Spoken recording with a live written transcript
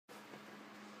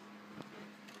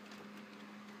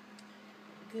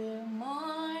Good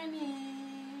morning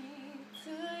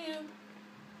to you.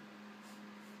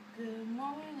 Good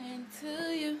morning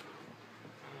to you.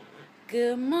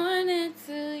 Good morning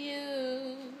to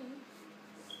you.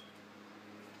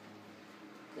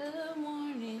 Good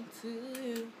morning to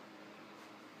you.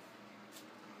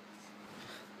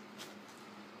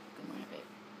 Good morning, babe.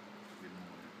 Good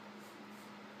morning.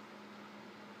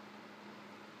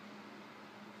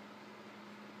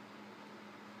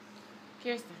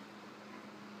 Kirsten.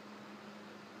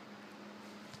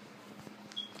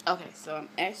 Okay, so I'm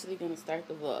actually going to start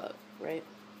the vlog, right?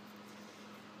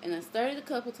 And I started a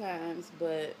couple times,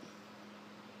 but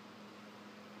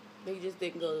they just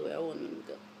didn't go the way I wanted them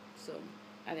to go. So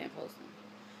I didn't post them.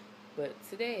 But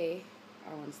today,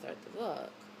 I want to start the vlog.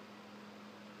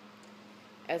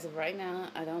 As of right now,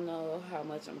 I don't know how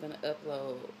much I'm going to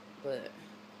upload, but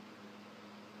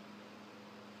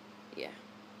yeah.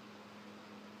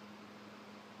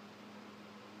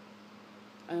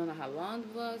 I don't know how long the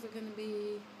vlogs are going to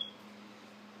be.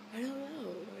 I don't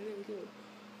know. I really do.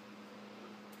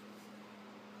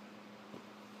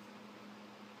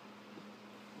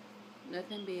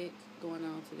 Nothing big going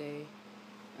on today.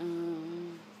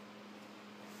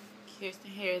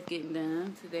 Kirsten hair is getting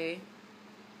done today.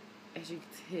 As you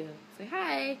can tell. Say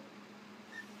hi.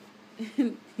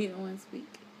 You don't want to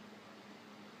speak.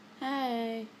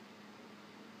 Hi.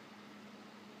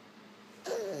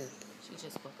 She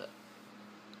just woke up.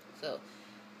 So,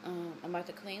 I'm about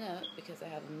to clean up because I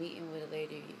have a meeting with a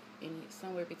lady in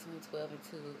somewhere between 12 and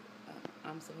 2.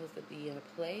 I'm supposed to be in a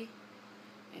play,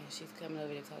 and she's coming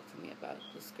over to talk to me about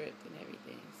the script and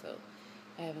everything. So,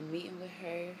 I have a meeting with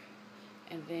her,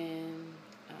 and then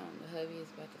the hubby is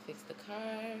about to fix the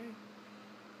car,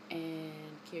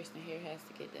 and Kirsten's hair has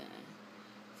to get done.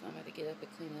 So, I'm about to get up and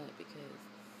clean up because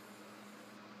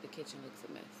the kitchen looks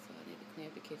a mess. So, I need to clean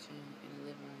up the kitchen and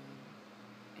the living room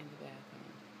and the bathroom.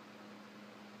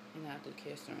 And I'll do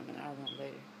Kirsten room and I'll run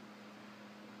later.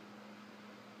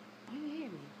 Why do you hear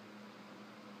me?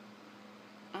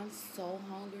 I'm so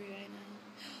hungry right now.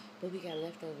 But we got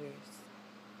leftovers.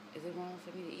 Is it wrong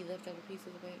for me to eat leftover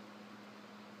pieces of it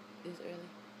this early?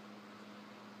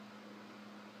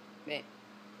 Babe.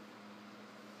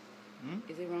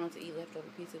 Is it wrong to eat leftover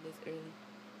pizza this early?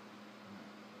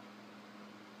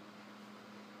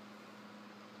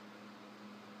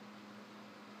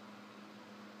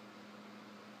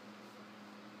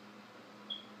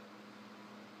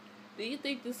 Do you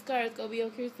think this scar is gonna be on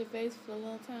Kirsten's face for a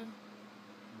long time?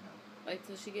 No. Like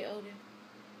till she get older?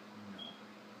 No.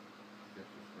 Just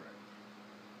a scratch.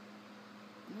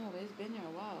 No, but it's been there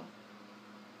a while.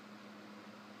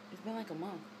 It's been like a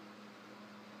month.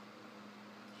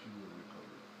 She will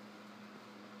recover.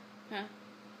 Huh? And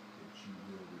she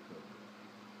will recover.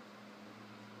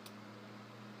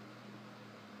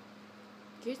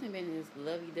 Kirsten been in this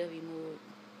lovey-dovey mood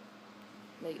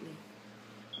lately.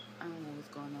 I don't know what's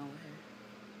going on with her.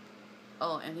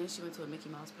 Oh, and then she went to a Mickey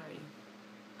Mouse party.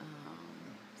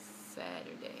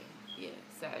 Saturday. Yeah,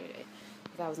 Saturday.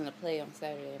 Because I was in a play on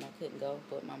Saturday and I couldn't go,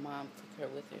 but my mom took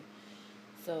her with her.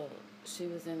 So she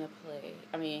was in a play.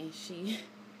 I mean, she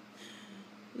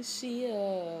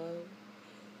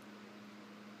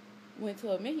went to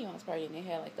a Mickey Mouse party and they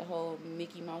had like the whole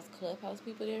Mickey Mouse Clubhouse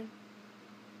people there.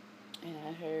 And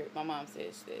I heard my mom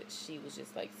says that she was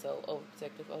just like so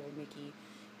overprotective over Mickey.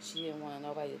 She didn't want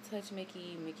nobody to touch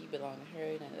Mickey. Mickey belonged to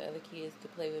her. None of the other kids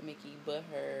could play with Mickey but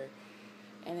her.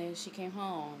 And then she came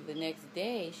home. The next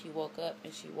day, she woke up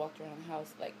and she walked around the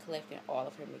house like collecting all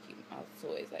of her Mickey Mouse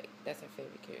toys. Like that's her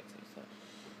favorite character. So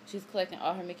she's collecting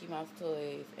all her Mickey Mouse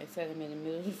toys and set them in the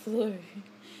middle of the floor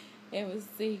and was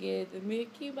singing the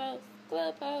Mickey Mouse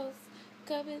Clubhouse.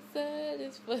 Come inside,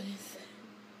 it's funny.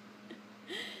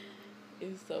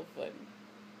 It was so funny.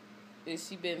 And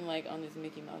she been like on this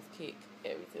Mickey Mouse kick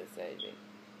ever since Saturday.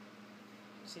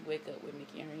 She wake up with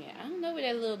Mickey in her hand. I don't know where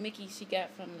that little Mickey she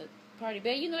got from the party.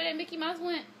 Babe, you know where that Mickey Mouse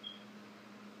went?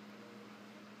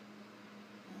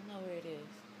 I don't know where it is.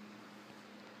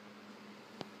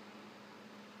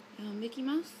 Mickey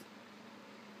Mouse?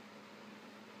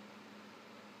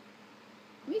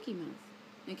 Mickey Mouse.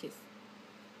 And kiss.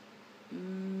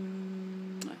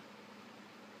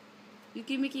 You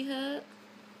give Mickey a hug?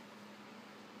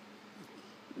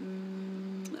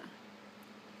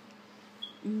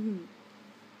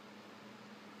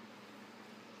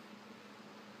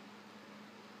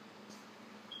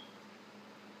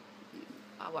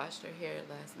 I washed her hair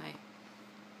last night.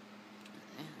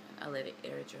 And I let it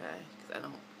air dry because I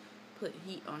don't put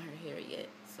heat on her hair yet.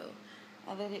 So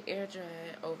I let it air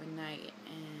dry overnight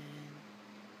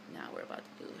and now we're about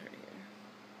to do her hair.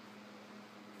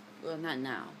 Well, not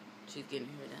now. she's getting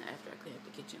her done after I clean up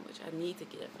the kitchen, which I need to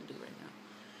get up and do right now.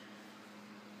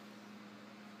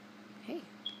 Hey.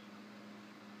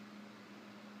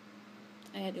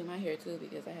 I had to do my hair too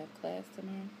because I have class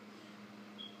tomorrow.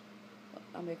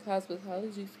 I'm at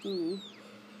cosmetology school.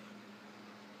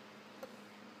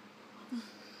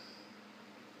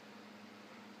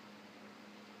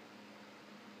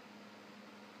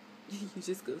 You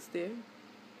just go stare.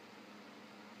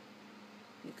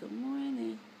 Good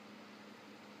morning.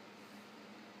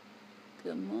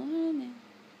 Good morning.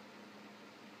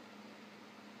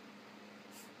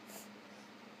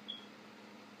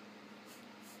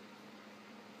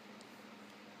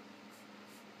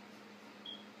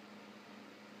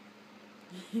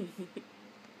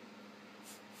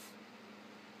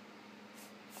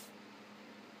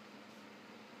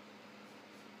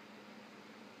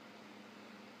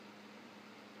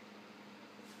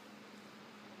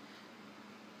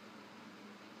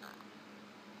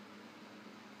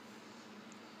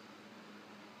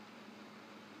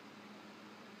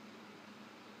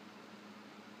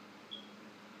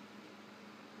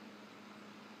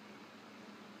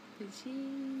 The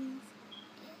cheese.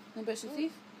 Wanna brush your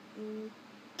teeth?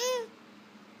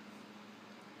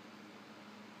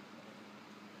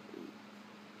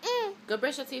 Go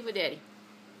brush your teeth with Daddy.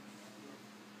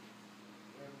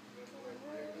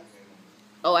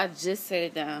 Oh, I just set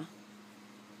it down.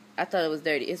 I thought it was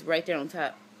dirty. It's right there on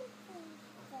top.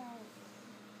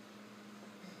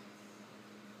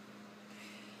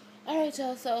 Alright,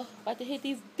 y'all. So, about to hit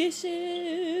these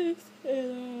dishes.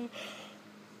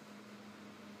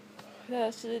 That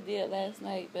I should have did last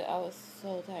night, but I was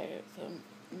so tired. So,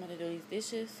 I'm going to do these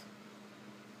dishes.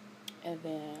 And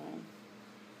then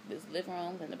this living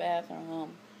room, then the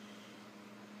bathroom.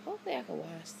 Hopefully I can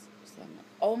wash something.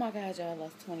 Oh my God, y'all, I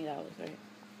lost $20, right?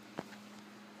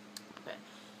 Okay.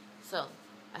 So,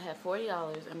 I had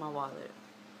 $40 in my wallet.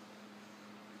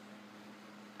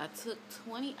 I took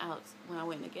 20 out when I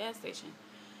went in the gas station.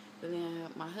 But then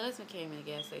my husband came in the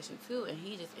gas station too, and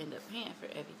he just ended up paying for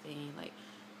everything like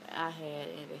that I had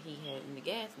and that he had in the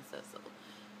gas and stuff.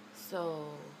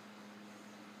 So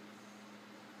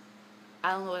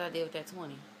I don't know what I did with that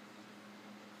 20.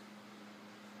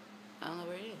 I don't know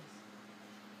where it is.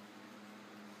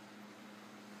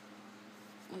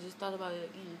 I just thought about it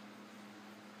again.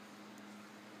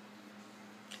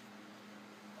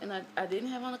 And I didn't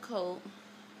have on a coat.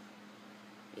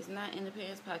 It's not in the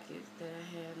pants pockets that I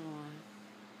had on.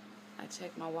 I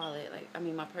checked my wallet,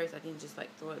 my purse. I didn't just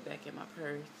throw it back in my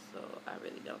purse, so I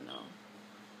really don't know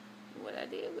what I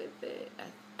did with it.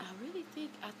 I really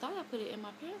think, I thought I put it in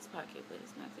my pants pocket, but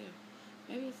it's not there.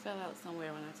 Maybe it fell out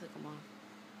somewhere when I took them off.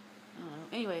 I don't know.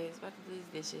 Anyways, about to do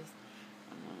these dishes.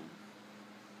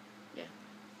 Yeah.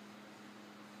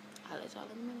 I'll let y'all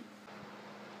in a minute.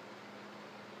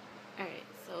 Alright,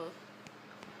 so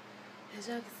as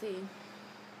y'all can see,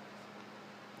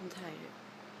 I'm tired.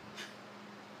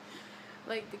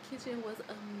 The kitchen was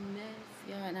a mess,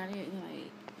 y'all, and I didn't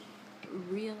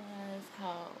realize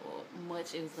how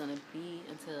much it was gonna be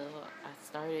until I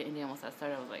started. And then once I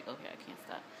started, I was like, okay, I can't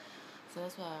stop. So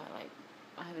that's why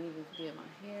I haven't even did my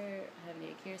hair. I haven't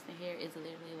did Kirsten hair. It's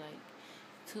literally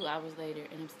 2 hours later,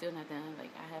 and I'm still not done.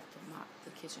 I have to mop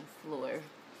the kitchen floor,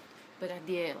 but I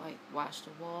did wash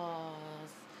the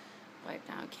walls, wipe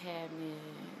down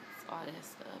cabinets, all that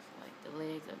stuff, the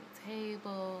legs of the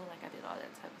table. I did all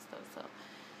that type of stuff. So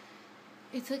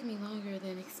it took me longer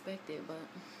than expected, but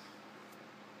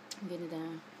I'm getting it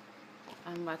done.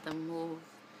 I'm about to move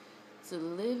to the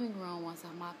living room once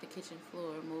I mop the kitchen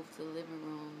floor. Move to the living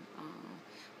room.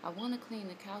 I want to clean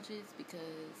the couches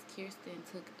because Kirsten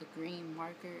took a green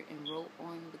marker and wrote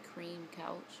on the cream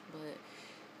couch, but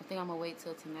I think I'm gonna wait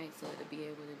till tonight so it'll be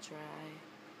able to dry.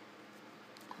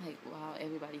 While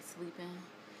everybody's sleeping.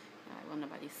 I want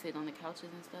nobody sit on the couches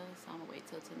and stuff, so I'm gonna wait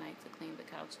till tonight to clean the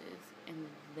couches. And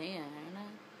then,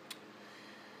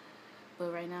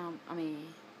 but right now,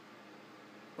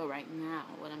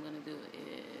 what I'm gonna do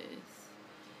is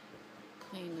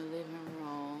clean the living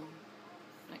room.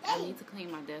 I need to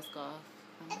clean my desk off.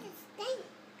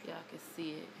 Y'all can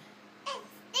see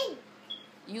it.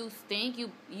 You stink.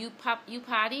 You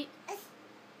potty.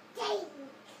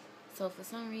 So for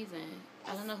some reason,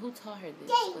 I don't know who taught her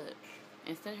this, but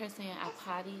instead of her saying I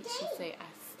potty, she say I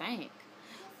stank.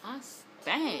 I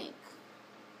stank.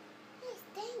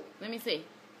 Let me see.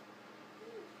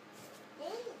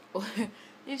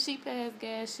 If she passed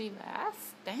gas, she I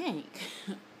stank.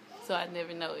 So I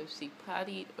never know if she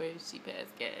pottied or if she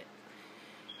passed gas.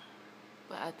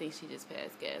 But I think she just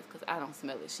passed gas because I don't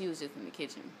smell it. She was just in the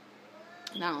kitchen,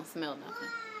 and I don't smell nothing.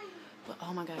 But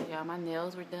oh my god, y'all, my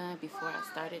nails were done before I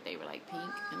started. They were like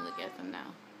pink, and look at them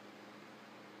now.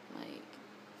 Like,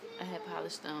 I had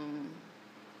polished them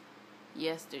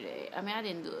yesterday. I mean, I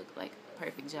didn't do a like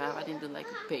perfect job. I didn't do like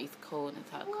a base coat and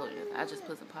top coat. I just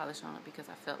put some polish on it because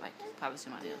I felt like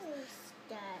polishing my nails.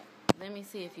 Let me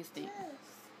see if you stink.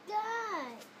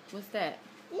 What's that?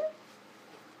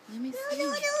 Let me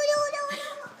see.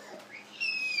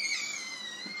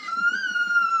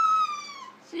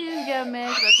 She just got mad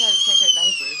because I tried to check her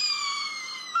diaper.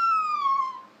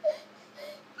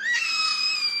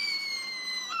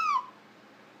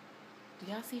 Do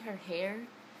y'all see her hair?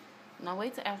 Now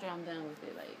wait till after I'm done with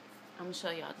it. Like, I'm gonna show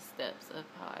y'all the steps of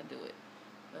how I do it.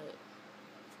 But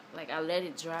like, I let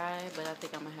it dry, but I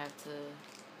think I'm gonna have to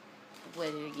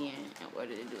wet it again in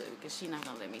order to do it because she's not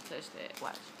gonna let me touch that.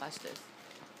 Watch this.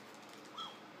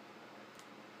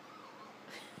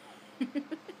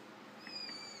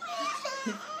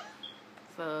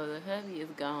 So the hubby is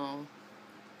gone.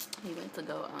 He went to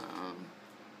go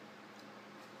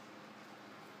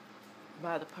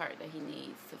buy the part that he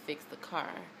needs to fix the car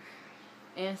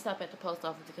and stop at the post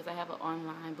office because I have an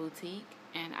online boutique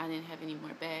and I didn't have any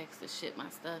more bags to ship my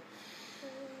stuff.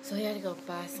 So he had to go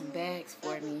buy some bags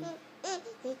for me.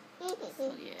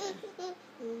 So yeah.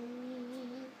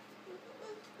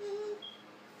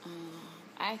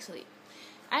 I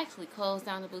actually closed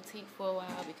down the boutique for a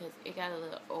while because it got a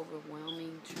little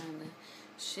overwhelming trying to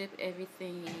ship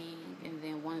everything, and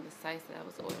then one of the sites that I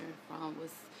was ordering from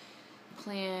was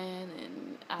planned,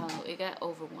 and I don't know, it got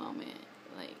overwhelming.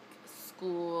 Like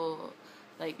school,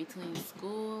 like between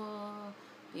school,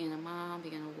 being a mom,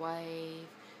 being a wife,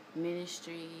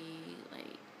 ministry,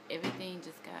 like everything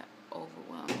just got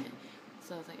overwhelming.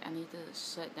 So I was like, I need to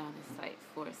shut down this site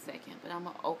for a second, but I'm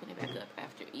gonna open it back up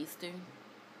after Easter.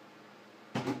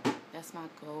 That's my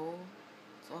goal,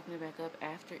 to open it back up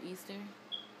after Easter.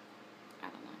 I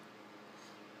don't know.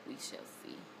 We shall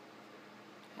see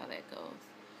how that goes.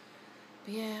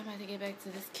 But yeah, I'm about to get back to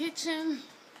this kitchen.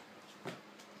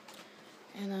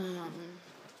 And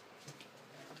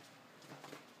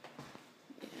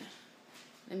yeah.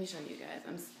 Let me show you guys.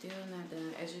 I'm still not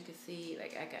done. As you can see,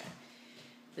 like I got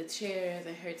the chairs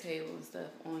and her table and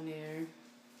stuff on there.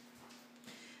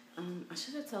 I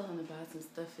should have told him to buy some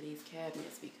stuff for these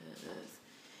cabinets because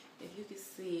if you can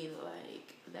see,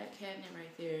 like that cabinet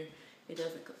right there, it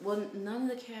doesn't. Well, none of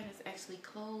the cabinets actually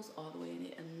close all the way, and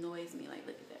it annoys me. Like,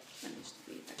 look at that. Let me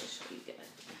see if I can show you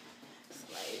guys. It's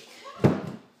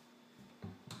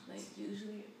like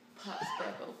usually it pops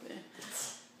back open.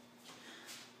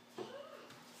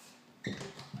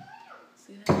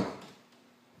 See that?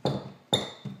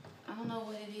 I don't know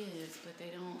what it is, but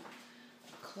they don't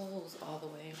close all the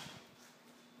way.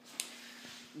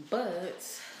 But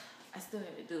I still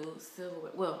had to do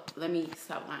silverware. Well, let me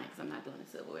stop lying because I'm not doing the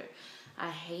silverware. I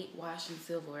hate washing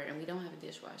silverware, and we don't have a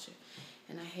dishwasher.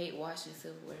 And I hate washing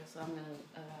silverware, so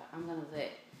I'm gonna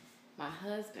let my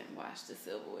husband wash the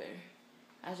silverware.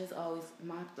 I just always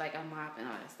mop, like I mop and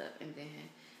all that stuff, and then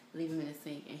leave him in the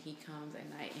sink, and he comes at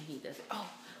night and he does it. Oh,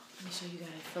 let me show you guys.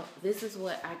 So this is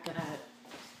what I got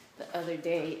the other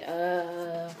day,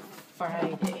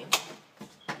 Friday.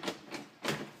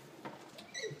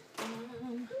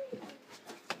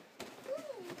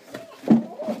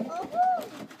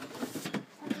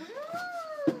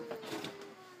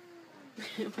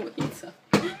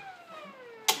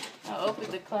 I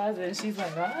opened the closet and she's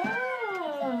like,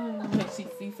 ah, like she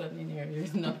sees something in there.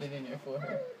 There's nothing in there for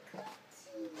her.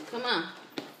 Come on.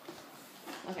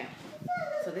 Okay,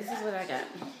 so this is what I got.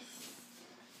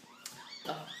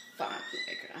 Oh, fondue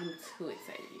maker. I'm too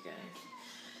excited, you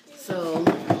guys. So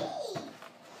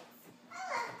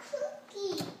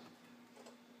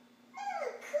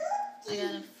I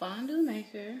got a fondue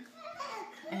maker,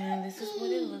 and this is what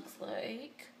it looks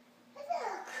like.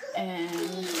 And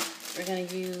we're gonna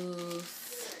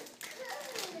use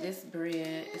this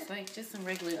bread. It's like just some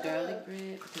regular garlic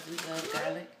bread because we love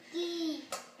garlic.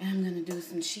 And I'm gonna do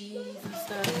some cheese and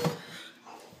stuff.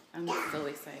 I'm so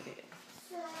excited.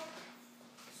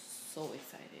 So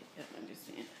excited. You don't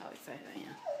understand how excited I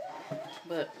am.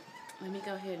 But let me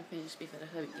go ahead and finish before the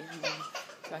hubby get home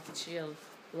so I can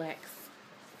chillax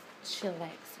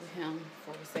with him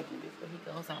for a second before he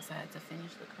goes outside to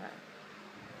finish the car.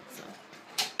 So,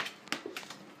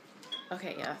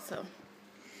 okay, y'all. So,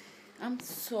 I'm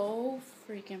so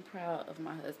freaking proud of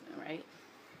my husband, right?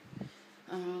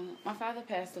 My father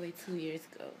passed away 2 years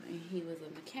ago, and he was a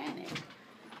mechanic,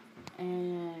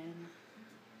 and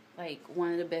like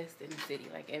one of the best in the city.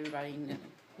 Like everybody knew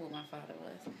who my father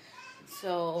was.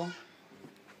 So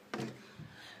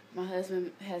my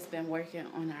husband has been working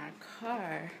on our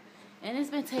car, And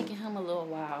it's been taking him a little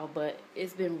while, but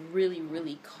it's been really,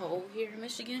 really cold here in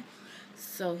Michigan.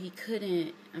 So he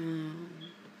couldn't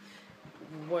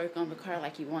work on the car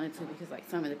like he wanted to because like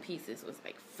some of the pieces was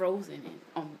like frozen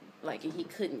and and he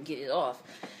couldn't get it off.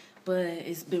 But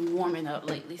it's been warming up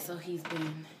lately, so he's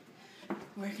been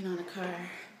working on the car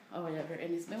or whatever,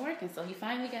 and it's been working. So he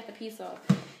finally got the piece off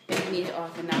and he needed it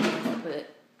off, and now we're gonna put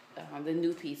the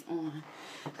new piece on.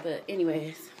 But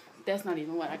anyways, that's not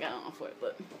even what I got on for it.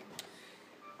 But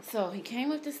so he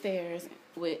came up the stairs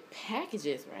with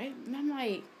packages, right? And I'm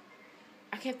like,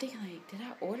 I kept thinking, like, did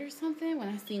I order something? When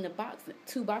I seen the box,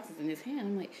 2 boxes in his hand,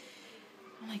 I'm like,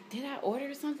 did I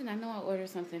order something? I know I ordered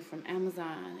something from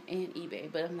Amazon and eBay,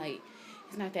 but I'm like,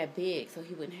 it's not that big, so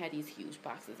he wouldn't have these huge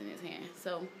boxes in his hand.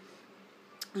 So,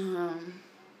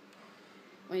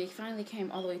 when he finally came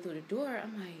all the way through the door,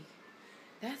 I'm like,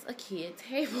 that's a kid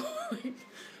table.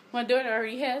 My daughter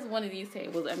already has one of these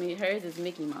tables. I mean, hers is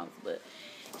Mickey Mouse, but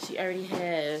she already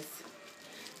has,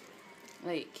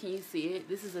 like, can you see it?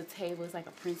 This is a table. It's like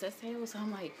a princess table. So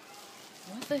I'm like,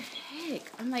 what the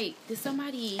heck? I'm like, did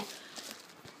somebody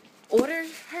order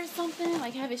her something?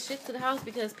 Like, have it shipped to the house?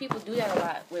 Because people do that a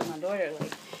lot with my daughter.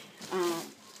 Like,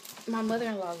 my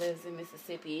mother-in-law lives in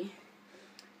Mississippi.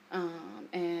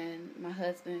 And my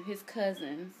husband, his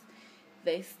cousins,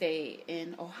 they stay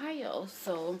in Ohio.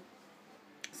 So,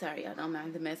 sorry, I don't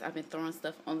mind the mess. I've been throwing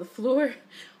stuff on the floor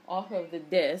off of the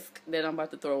desk that I'm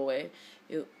about to throw away.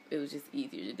 It was just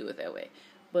easier to do it that way.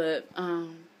 But,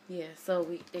 yeah, so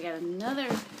they got another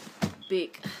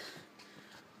big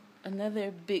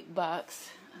box.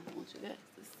 I don't want you guys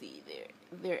to see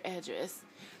their address.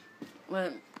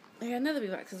 Well, they got another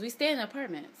big box because we stay in an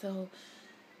apartment. So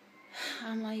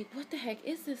I'm like, what the heck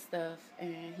is this stuff?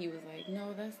 And he was like,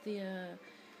 no, that's the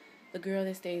girl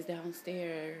that stays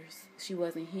downstairs. She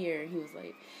wasn't here. He was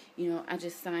like, I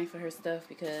just signed for her stuff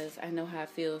because I know how it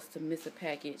feels to miss a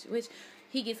package, which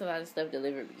he gets a lot of stuff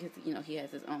delivered because, he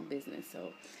has his own business.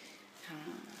 So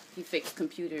he fixes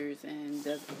computers and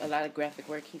does a lot of graphic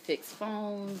work. He fixes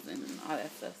phones and all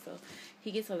that stuff. So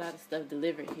he gets a lot of stuff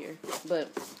delivered here. But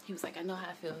he was like, I know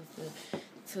how it feels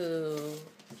to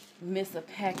miss a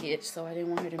package, so I didn't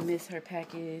want her to miss her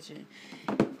package. And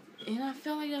I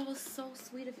felt like that was so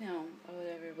sweet of him or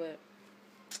whatever. But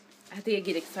I did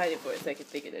get excited for a second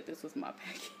thinking that this was my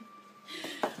package.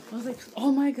 I was like,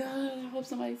 oh my God, I hope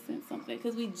somebody sent something.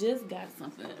 Because we just got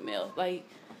something in the mail. Like,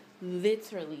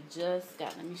 literally just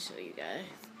got, let me show you guys.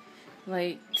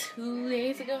 Like, 2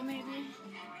 days ago, maybe.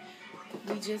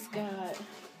 We just got,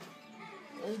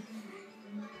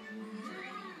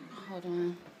 hold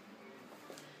on.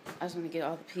 I just want to get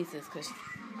all the pieces because,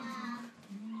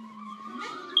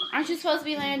 aren't you supposed to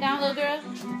be laying down, little girl?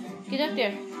 Get up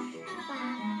there.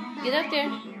 Get up there.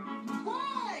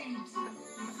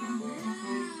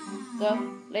 Go.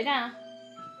 Lay down.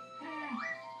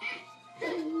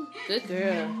 Good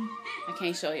girl. I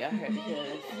can't show y'all her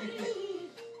because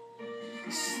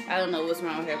I don't know what's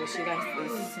wrong with her, but she likes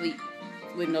to sleep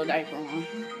with no diaper on.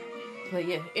 But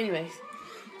yeah, anyways.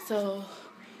 So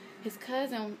his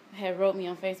cousin had wrote me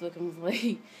on Facebook and was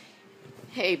like,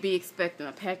 hey, be expecting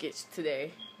a package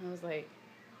today. And I was like,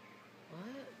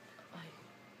 what? Like,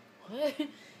 what?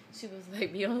 She was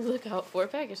like, be on the lookout for a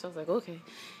package. So I was like, okay.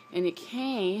 And it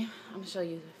came, I'm going to show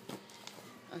you.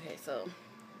 Okay, so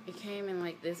it came in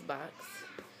like this box.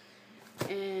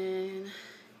 And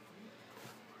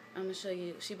I'm going to show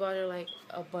you, she bought her like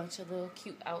a bunch of little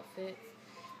cute outfits.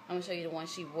 I'm going to show you the one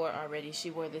she wore already. She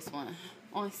wore this one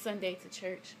on Sunday to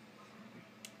church.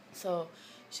 So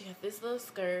she got this little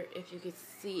skirt. If you can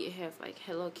see, it has like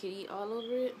Hello Kitty all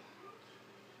over it.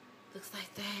 Looks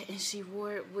like that. And she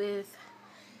wore it with,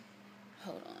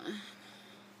 hold on.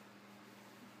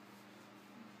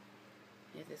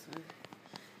 Yeah, this one.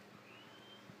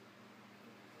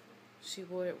 She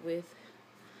wore it with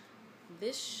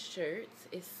this shirt.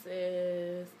 It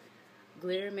says,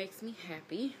 glitter makes me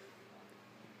happy.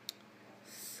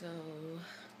 So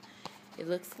it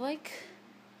looks like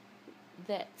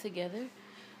that together.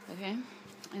 Okay.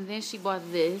 And then she bought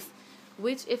this,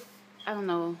 which if, I don't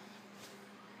know,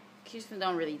 Kirsten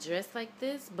don't really dress like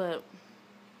this, but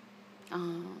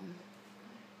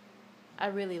I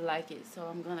really like it.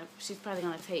 So she's probably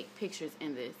gonna take pictures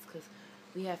in this because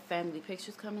we have family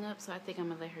pictures coming up. So I think I'm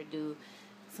gonna let her do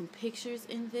some pictures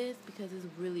in this because it's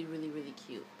really, really, really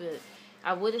cute. But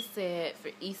I would have said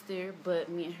for Easter, but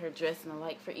me and her dressing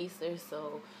alike for Easter,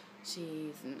 so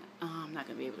she's not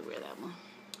gonna be able to wear that one.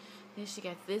 Then she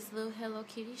got this little Hello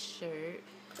Kitty shirt.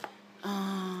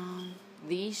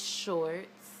 These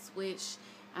shorts, which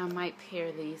I might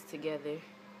pair these together.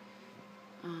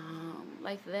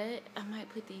 Like that. I might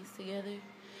put these together.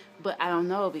 But I don't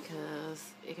know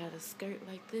because it got a skirt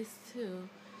like this too.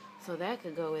 So that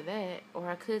could go with that. Or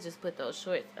I could just put those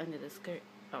shorts under the skirt.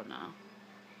 Oh no.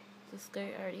 The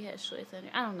skirt already has shorts under.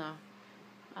 I don't know.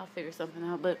 I'll figure something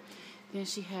out. But then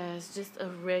she has just a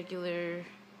regular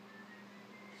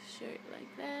shirt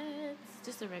like that.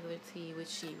 Just a regular tee, which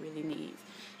she really needs.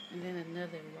 And then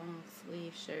another long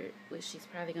sleeve shirt, which she's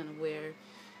probably going to wear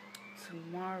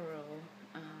tomorrow.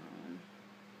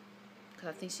 Because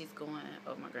I think she's going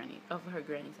over her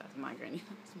granny's house. My granny,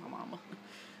 it's my mama.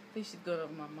 I think she's going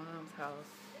over my mom's house.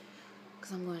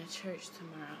 Because I'm going to church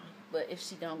tomorrow. But if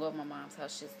she don't go to my mom's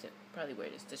house, she'll probably wear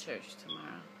this to church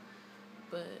tomorrow.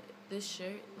 But this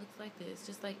shirt looks like this.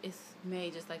 Just like it's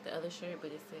made just like the other shirt,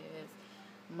 but it says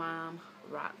Mom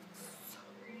Rocks.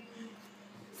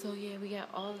 So yeah, we got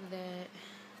all of that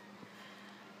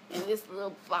in this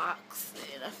little box.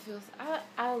 And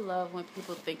I love when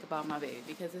people think about my baby,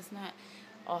 because it's not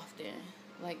often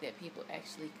like that people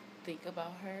actually think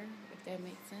about her, if that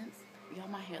makes sense. Y'all,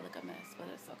 my hair look a mess, but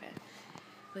it's okay.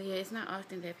 But yeah, it's not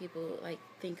often that people like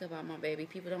think about my baby.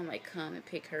 People don't like come and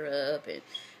pick her up, and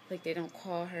like they don't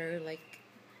call her. Like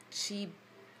she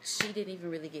didn't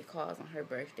even really get calls on her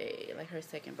birthday, like her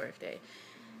second birthday.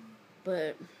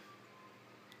 But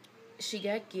she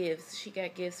got gifts. She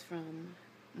got gifts from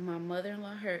my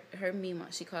mother-in-law, her Mima.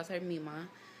 She calls her Mima.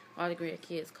 All the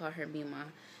grandkids call her Mima.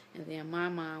 And then my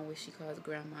mom, which she calls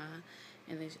Grandma.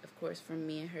 And then, of course, from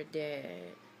me and her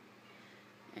dad.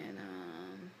 And,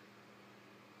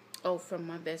 from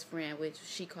my best friend, which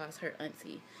she calls her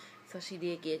auntie. So she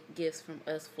did get gifts from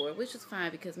us four, which was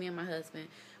fine because me and my husband,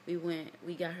 we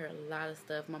got her a lot of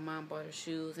stuff. My mom bought her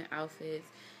shoes and outfits.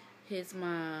 His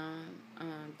mom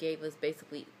gave us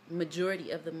basically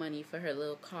majority of the money for her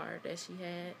little car that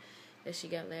she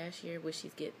got last year, which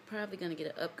she's probably gonna get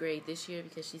an upgrade this year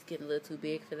because she's getting a little too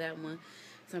big for that one.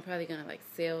 So I'm probably gonna like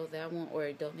sell that one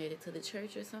or donate it to the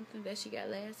church or something that she got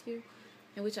last year,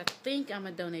 in which I think I'm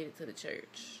gonna donate it to the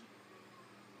church.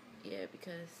 Yeah,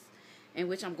 in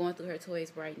which I'm going through her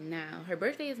toys right now. Her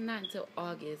birthday is not until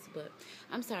August, but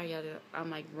I'm sorry, y'all, I'm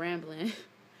like rambling.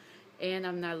 And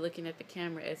I'm not looking at the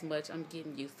camera as much. I'm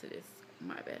getting used to this.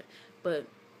 My bad. But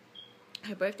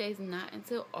her birthday is not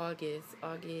until August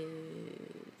 13th.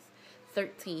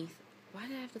 Why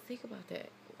did I have to think about that?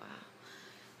 Wow.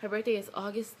 Her birthday is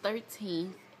August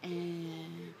 13th,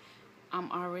 and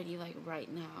I'm already like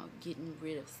right now getting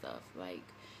rid of stuff. Like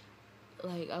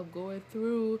I'm going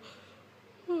through.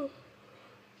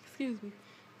 Excuse me.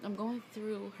 I'm going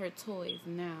through her toys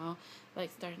now, like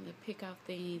starting to pick out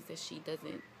things that she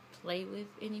doesn't play with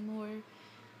anymore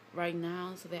right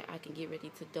now, so that I can get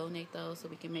ready to donate those, so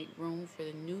we can make room for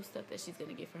the new stuff that she's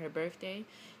gonna get for her birthday.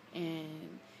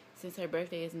 And since her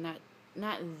birthday is not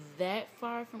that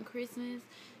far from Christmas,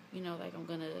 like I'm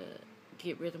gonna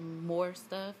get rid of more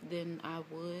stuff than I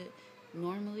would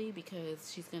normally,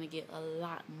 because she's gonna get a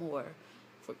lot more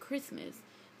for Christmas.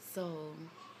 So,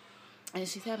 and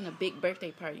she's having a big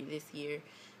birthday party this year.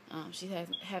 She's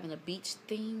having a beach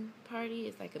theme party.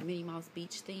 It's like a Minnie Mouse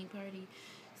beach theme party.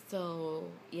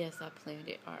 So, yes, I planned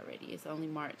it already. It's only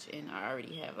March, and I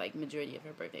already have, like, majority of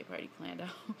her birthday party planned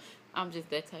out. I'm just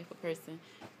that type of person.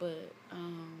 But,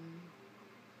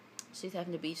 she's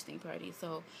having a beach theme party.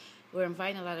 So, we're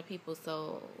inviting a lot of people.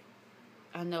 So,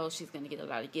 I know she's going to get a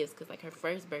lot of gifts. Because, like, her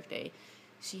first birthday,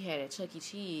 she had at Chuck E.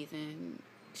 Cheese, and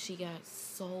she got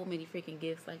so many freaking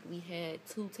gifts. Like, we had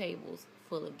 2 tables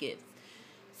full of gifts.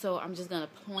 So I'm just going to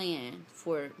plan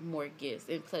for more gifts.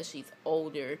 And plus, she's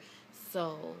older.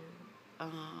 So, I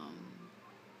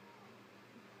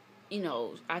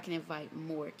can invite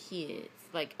more kids.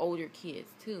 Like, older kids,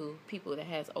 too. People that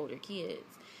has older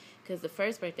kids. Because the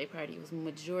first birthday party was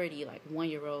majority, like,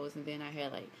 1-year-olds. And then I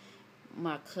had, like,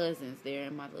 my cousins there.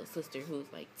 And my little sister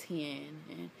who's, like, 10.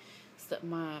 And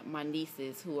my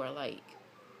nieces who were, like,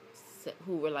 7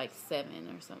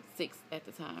 or something. 6 at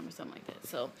the time or something like that.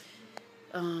 So,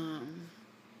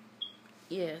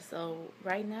 so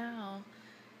right now,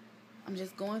 I'm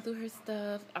just going through her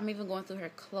stuff. I'm even going through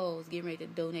her clothes, getting ready to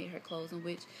donate her clothes, in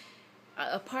which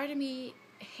a part of me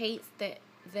hates that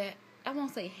I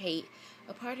won't say hate.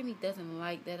 A part of me doesn't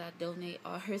like that I donate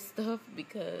all her stuff,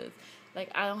 because,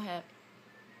 like, I don't have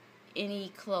any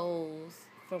clothes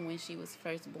from when she was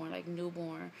first born, like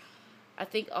newborn. I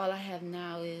think all I have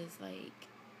now is, like,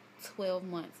 12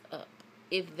 months up.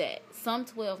 If that. Some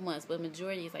 12 months, but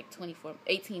majority is like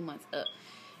 18 months up.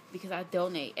 Because I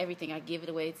donate everything. I give it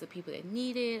away to people that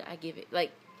need it. I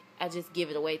just give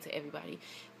it away to everybody.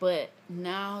 But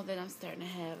now that I'm starting to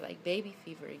have, like, baby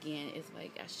fever again, it's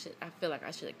like I feel like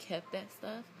I should have kept that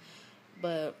stuff.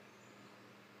 But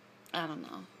I don't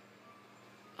know.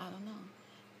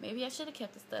 maybe I should have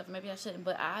kept the stuff, maybe I shouldn't.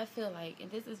 But I feel like,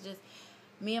 and this is just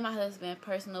me and my husband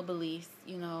personal beliefs,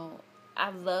 you know,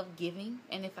 I love giving,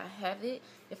 and if I have it,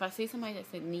 if I see somebody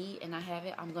that's in need and I have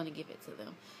it, I'm going to give it to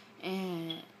them.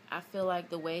 And I feel like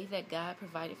the way that God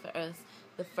provided for us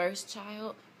the first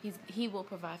child, he will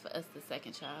provide for us the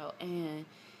second child. And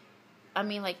I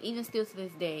mean, like, even still to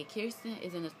this day, Kirsten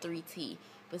is in a 3T,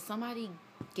 but somebody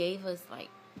gave us like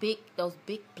those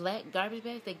big black garbage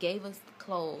bags. They gave us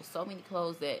clothes, so many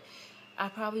clothes that I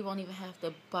probably won't even have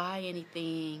to buy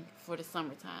anything for the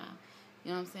summertime. You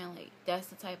know what I'm saying? Like, that's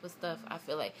the type of stuff I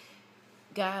feel like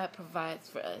God provides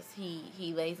for us.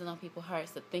 He lays it on people's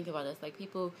hearts to think about us. Like,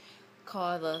 people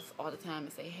call us all the time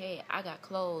and say, hey, I got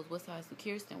clothes. What size do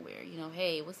Kirsten wear? You know,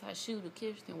 hey, what size shoe do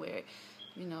Kirsten wear?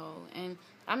 You know, and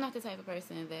I'm not the type of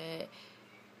person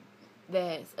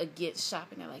that's against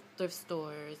shopping at like thrift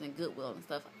stores and Goodwill and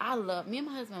stuff. Me and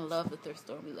my husband love the thrift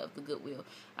store. We love the Goodwill.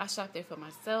 I shop there for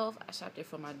myself. I shop there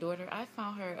for my daughter. I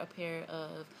found her a pair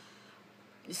of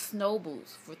snow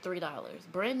boots for $3.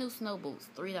 Brand new snow boots,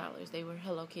 $3. They were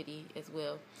Hello Kitty as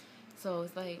well. So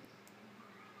it's like,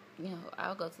 you know,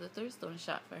 I'll go to the thrift store and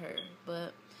shop for her.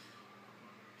 But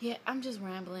yeah, I'm just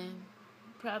rambling.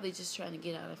 Probably just trying to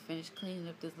get out and finish cleaning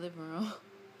up this living room.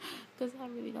 Because I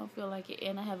really don't feel like it.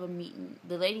 And I have a meeting.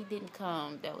 The lady didn't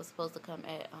come that was supposed to come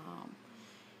at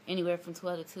anywhere from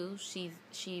 12 to 2.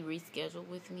 She rescheduled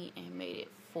with me and made it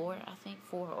 4, I think,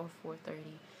 4 or 4:30.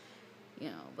 You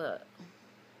know, but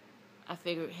I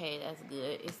figured, hey, that's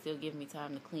good. It still gives me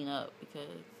time to clean up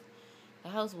because the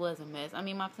house was a mess. I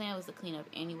mean, my plan was to clean up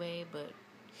anyway, but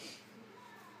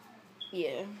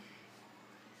yeah.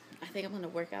 I think I'm going to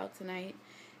work out tonight.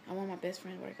 I want my best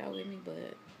friend to work out with me,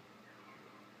 but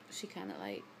she kind of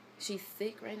like, she's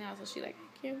sick right now, so she like,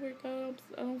 I can't work out.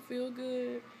 I don't feel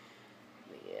good.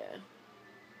 But yeah.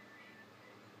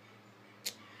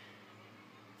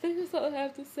 I think that's all I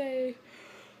have to say.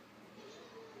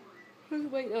 Just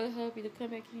wait on hubby to come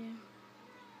back in.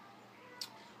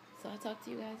 So I'll talk to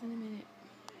you guys in a minute.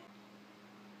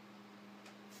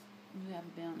 You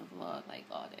haven't been on the vlog like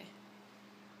all day.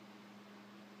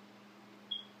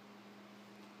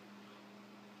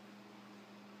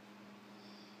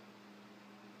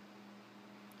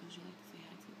 Would you like to say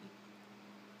hi to me?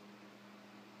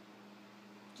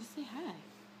 Just say hi.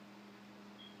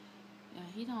 Yeah,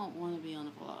 he don't want to be on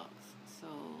the vlogs. So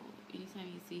anytime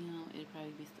you see him, it'll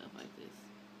probably be stuff like this.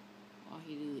 All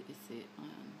he do is sit on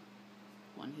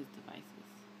one of his devices.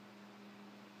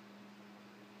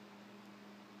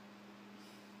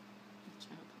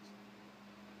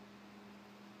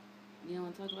 You don't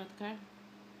want to talk about the car?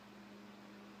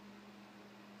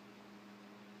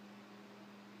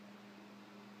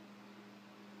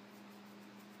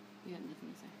 You got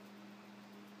nothing to say.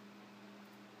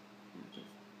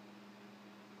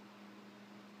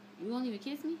 You won't even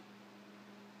kiss me?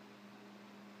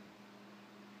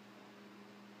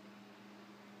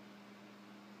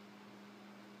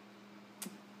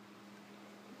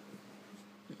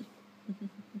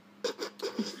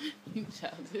 You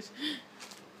childish.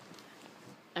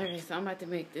 Alright, so I'm about to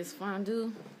make this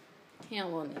fondue. He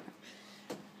don't want it.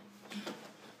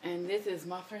 And this is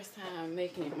my first time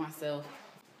making it myself.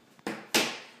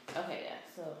 Okay, yeah,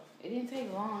 so it didn't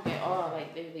take long at all.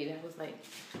 Like, literally, that was like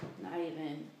not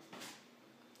even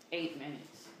 8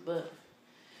 minutes. But,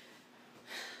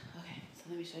 okay, so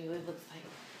let me show you what it looks like.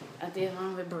 I did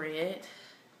mine with bread.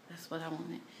 That's what I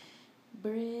wanted.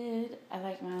 Bread. I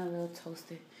like mine a little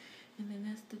toasted. And then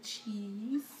that's the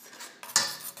cheese.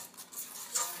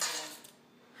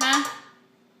 Huh?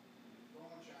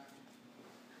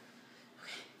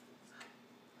 Okay.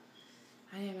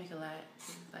 I didn't make a lot.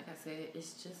 Like I said,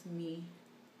 it's just me.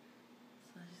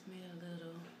 So I just made a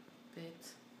little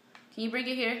bit. Can you bring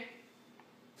it here?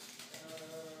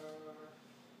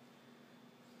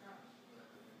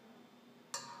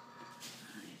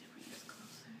 I need to bring this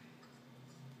closer.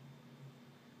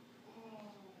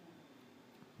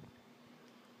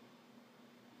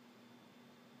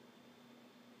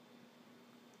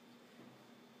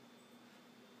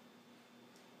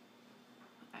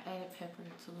 I added pepper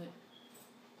to it.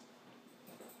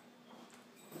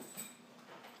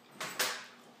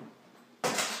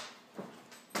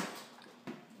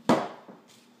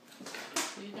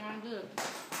 Pretty darn good.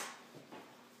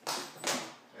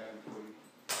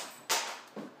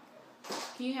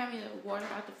 Can you have me the water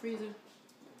out the freezer?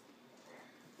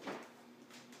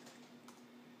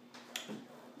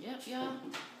 Yep, y'all.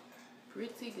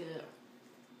 Pretty good.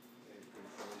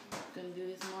 Gonna do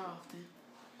this more often.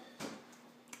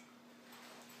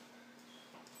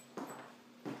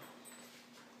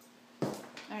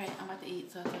 Alright, I'm about to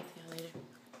eat, so I'll talk to y'all later.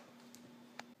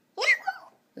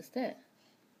 What's that?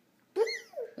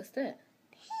 What's that?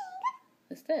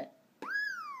 What's that?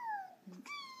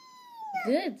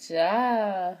 Good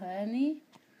job, honey.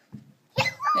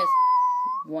 That's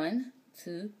 1,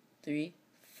 2, 3,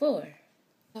 4.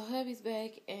 So hubby's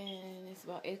back, and it's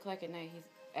about 8 o'clock at night. He's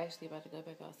actually about to go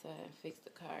back outside and fix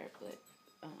the car, but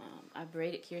I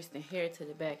braided Kirsten's hair to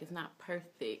the back. It's not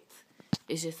perfect.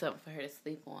 It's just something for her to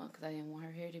sleep on because I didn't want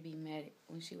her hair to be matted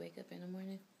when she wake up in the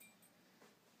morning.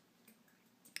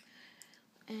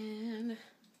 And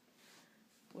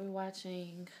we're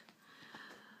watching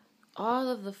all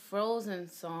of the Frozen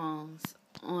songs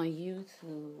on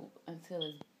YouTube until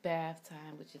it's bath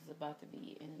time, which is about to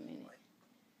be in a minute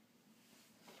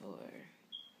for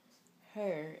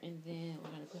her. And then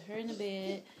we're going to put her in the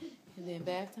bed, and then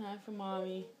bath time for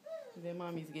mommy, and then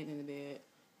mommy's getting in the bed.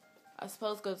 I'm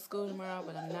supposed to go to school tomorrow,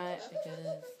 but I'm not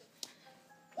because,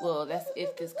 well, that's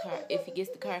if he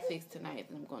gets the car fixed tonight,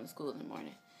 then I'm going to school in the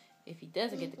morning. If he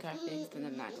doesn't get the car fixed, then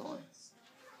I'm not going.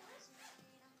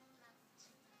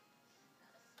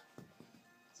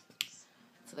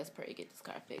 So let's pray to get this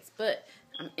car fixed. But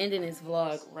I'm ending this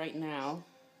vlog right now.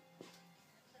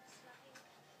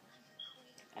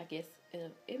 I guess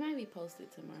it might be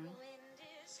posted tomorrow.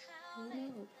 Who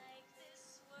knows?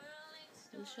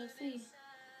 We shall see.